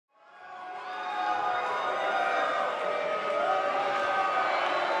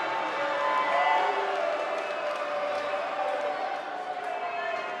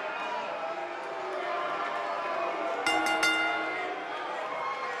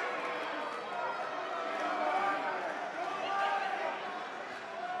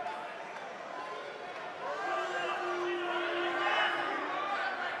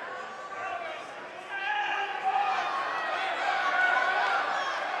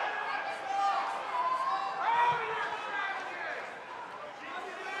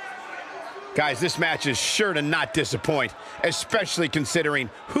Guys, this match is sure to not disappoint, especially considering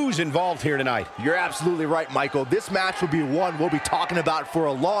who's involved here tonight. You're absolutely right, Michael. This match will be one we'll be talking about for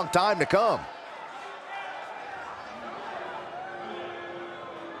a long time to come.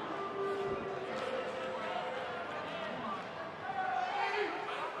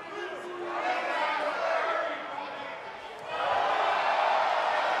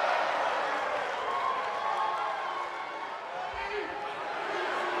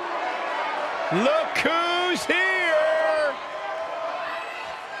 Look who's here!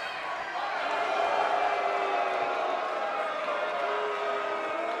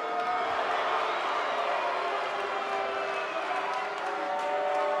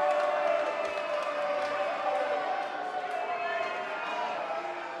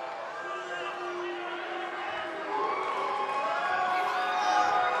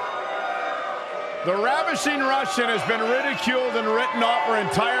 The Ravishing Russian has been ridiculed and written off her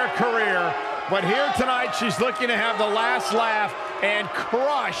entire career. But here tonight, she's looking to have the last laugh and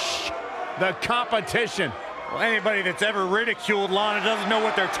crush the competition. Well, anybody that's ever ridiculed Lana doesn't know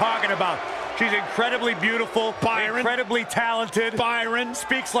what they're talking about. She's incredibly beautiful, incredibly talented.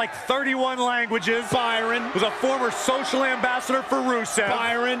 Speaks like 31 languages. Was a former social ambassador for Rusev.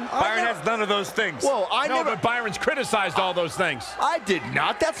 Byron has none of those things. Whoa, but Byron's criticized all those things. I did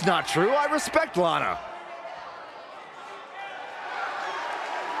not. That's not true. I respect Lana.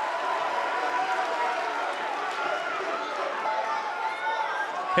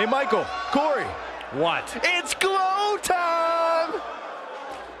 Hey, Michael, Corey. What? It's glow time!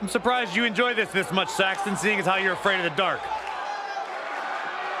 I'm surprised you enjoy this much, Saxton, seeing as how you're afraid of the dark.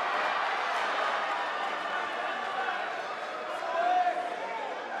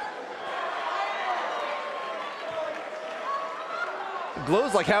 It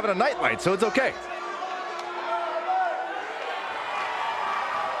glows like having a nightlight, so it's okay.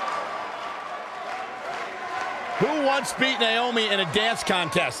 Who once beat Naomi in a dance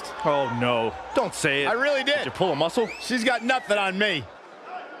contest? Oh, no. Don't say it. I really did. Did you pull a muscle? She's got nothing on me.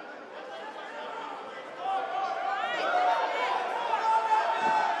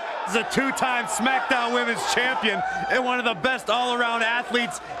 This is a two-time SmackDown Women's Champion and one of the best all-around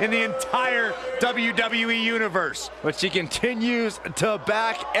athletes in the entire WWE Universe. But she continues to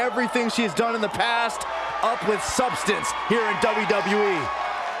back everything she's done in the past up with substance here in WWE.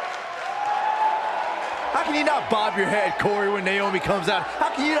 How can you not bob your head, Corey, when Naomi comes out?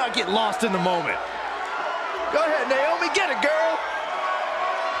 How can you not get lost in the moment? Go ahead, Naomi, get it, girl!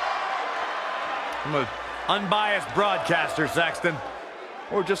 I'm an unbiased broadcaster, Saxton.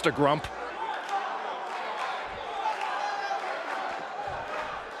 Or just a grump.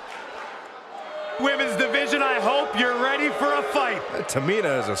 Women's division, I hope you're ready for a fight.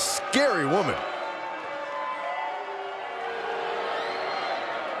 Tamina is a scary woman.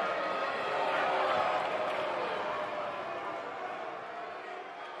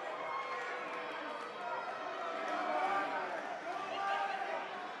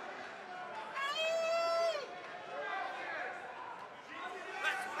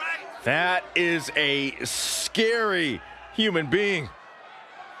 That is a scary human being.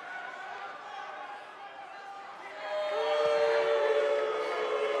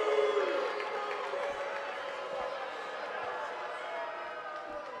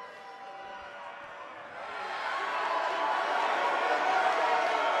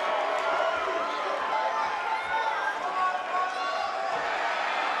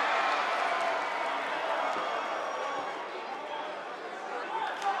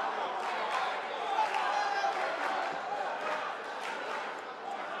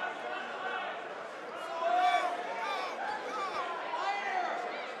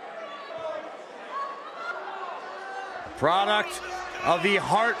 Product of the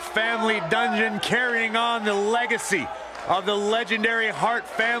Hart family dungeon, carrying on the legacy of the legendary Hart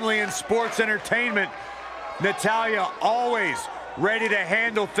family in sports entertainment. Natalya always ready to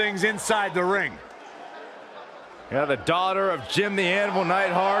handle things inside the ring. Yeah, the daughter of Jim the Animal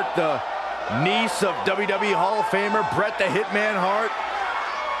Neidhart, the niece of WWE Hall of Famer Bret the Hitman Hart.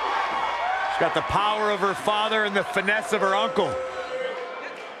 She's got the power of her father and the finesse of her uncle.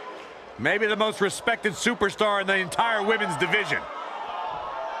 Maybe the most respected superstar in the entire women's division.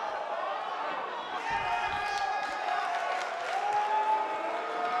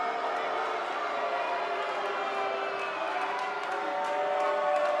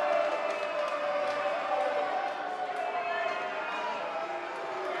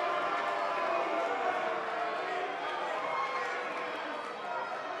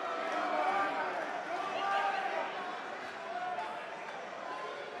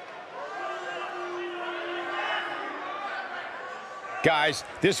 Guys,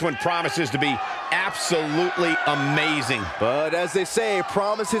 this one promises to be absolutely amazing. But as they say,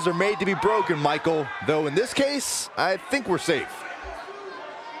 promises are made to be broken, Michael. Though in this case, I think we're safe.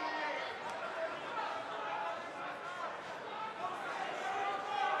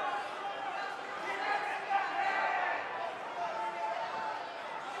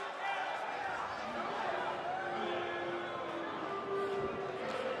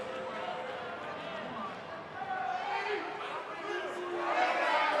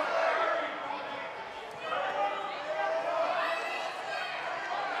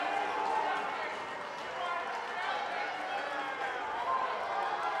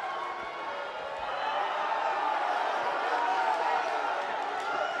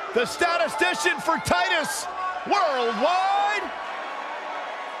 The statistician for Titus Worldwide.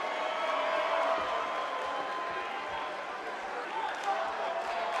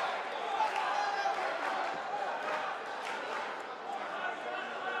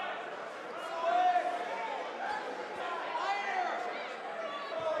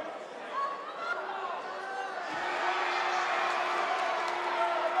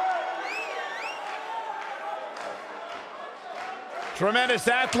 Tremendous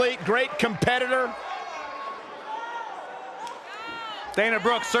athlete, great competitor. Dana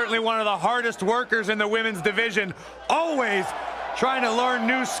Brooke, certainly one of the hardest workers in the women's division, always trying to learn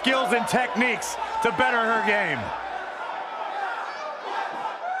new skills and techniques to better her game.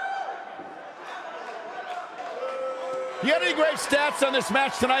 You got any great stats on this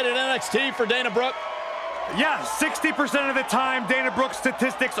match tonight at NXT for Dana Brooke? Yeah, 60% of the time, Dana Brooke's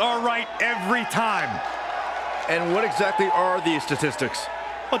statistics are right every time. And what exactly are these statistics?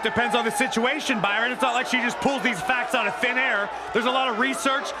 Well, it depends on the situation, Byron. It's not like she just pulls these facts out of thin air. There's a lot of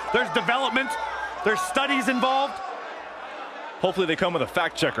research, there's development, there's studies involved. Hopefully they come with a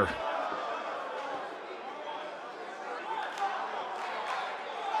fact checker.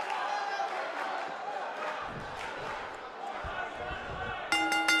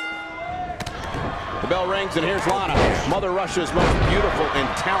 The bell rings, and here's Lana, Mother Russia's most beautiful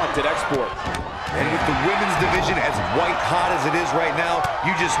and talented export. And with the women's division as white hot as it is right now,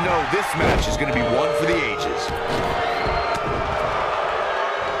 you just know this match is going to be one for the ages.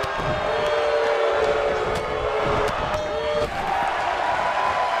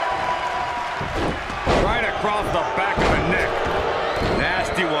 Right across the back of the neck.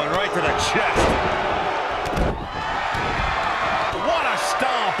 Nasty one right to the chest. What a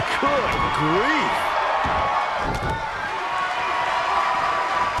stomp. Good grief.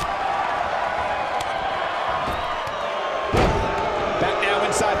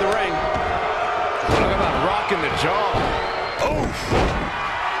 Inside the ring. Talk about rocking the jaw. Oof.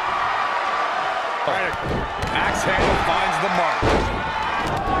 Right, axe handle finds the mark.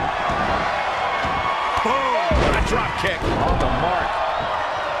 Boom! What a drop kick on the mark.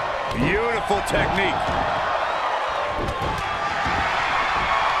 Beautiful technique.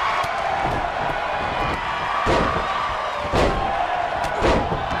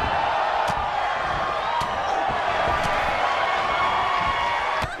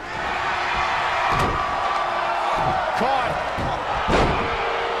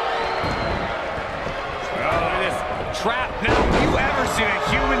 Trap. Now, have you ever seen a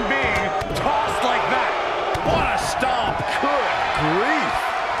human being tossed like that? What a stomp. Good grief.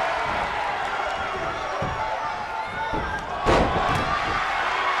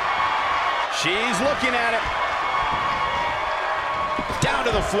 She's looking at it. Down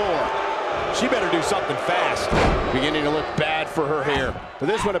to the floor. She better do something fast. Beginning to look bad for her here. But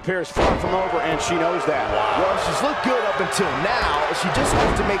this one appears far from over, and she knows that. Wow. Well, she's looked good up until now. She just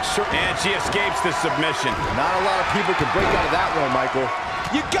has to make sure. And she escapes the submission. Not a lot of people can break out of that one, Michael.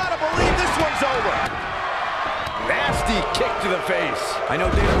 You gotta believe this one's over. Nasty kick to the face. I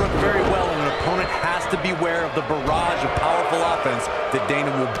know Dana Brooke very well, and an opponent has to beware of the barrage of powerful offense that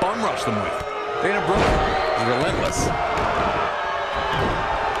Dana will bum rush them with. Dana Brooke is relentless.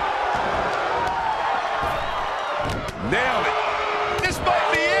 Nailed it. This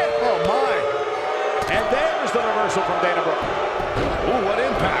might be it. Oh, my. And there's the reversal from Dana Brooke. Ooh, what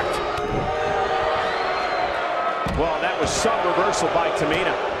impact. Well, that was some reversal by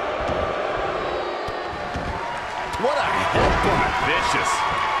Tamina. What a headbutt. Vicious.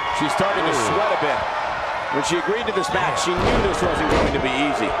 She's starting to sweat a bit. When she agreed to this match, she knew this wasn't going to be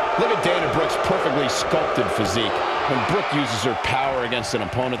easy. Look at Dana Brooke's perfectly sculpted physique. When Brooke uses her power against an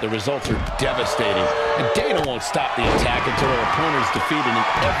opponent, the results are devastating. And Dana won't stop the attack until her opponent is defeated in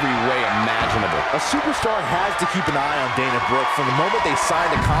every way imaginable. A superstar has to keep an eye on Dana Brooke from the moment they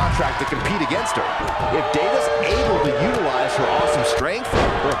signed a contract to compete against her. If Dana's able to utilize her awesome strength,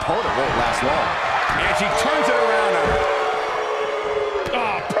 her opponent won't last long. And she turns it around on her.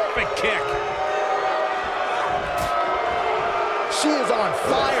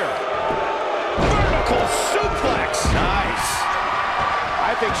 fire. Vertical suplex. Nice.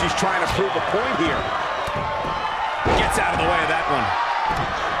 I think she's trying to prove a point here. Gets out of the way of that one.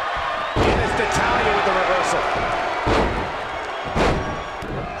 It's Natalia with the reversal.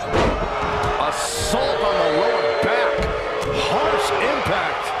 Assault on the lower back. Harsh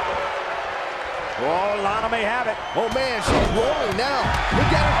impact. Oh, Lana may have it. Oh, man, she's rolling now. Look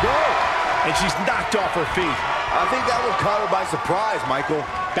at her go. And she's knocked off her feet. I think that one caught her by surprise, Michael.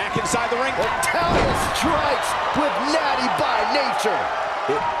 Back inside the ring. Natalia strikes with Natty by nature.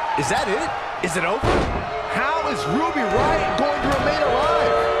 Is that it? Is it over? How is Ruby Riott going to remain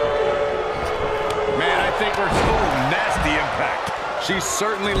alive? Man, I think we're still nasty impact. She's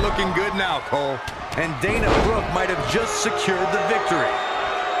certainly looking good now, Cole. And Dana Brooke might have just secured the victory.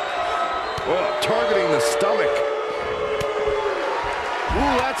 Oh, targeting the stomach.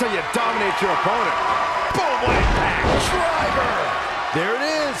 Ooh, that's how you dominate your opponent. Boom, what impact. Driver. There it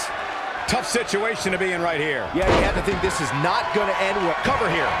is. Tough situation to be in right here. Yeah, you have to think this is not going to end well. Cover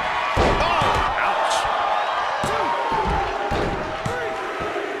here. Oh, ouch.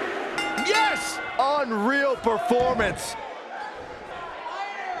 2, 3. Yes! Unreal performance.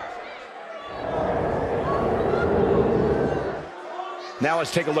 Now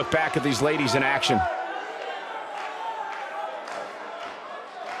let's take a look back at these ladies in action.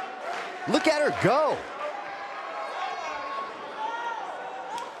 Look at her go.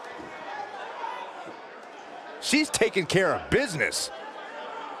 She's taking care of business.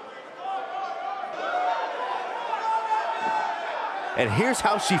 And here's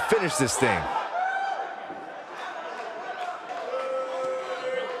how she finished this thing.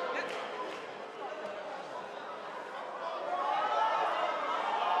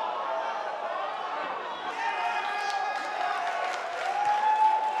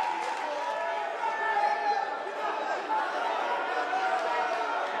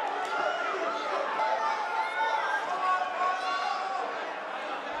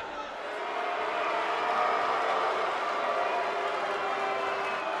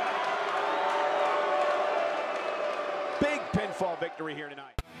 Big pinfall victory here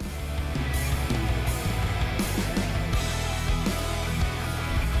tonight.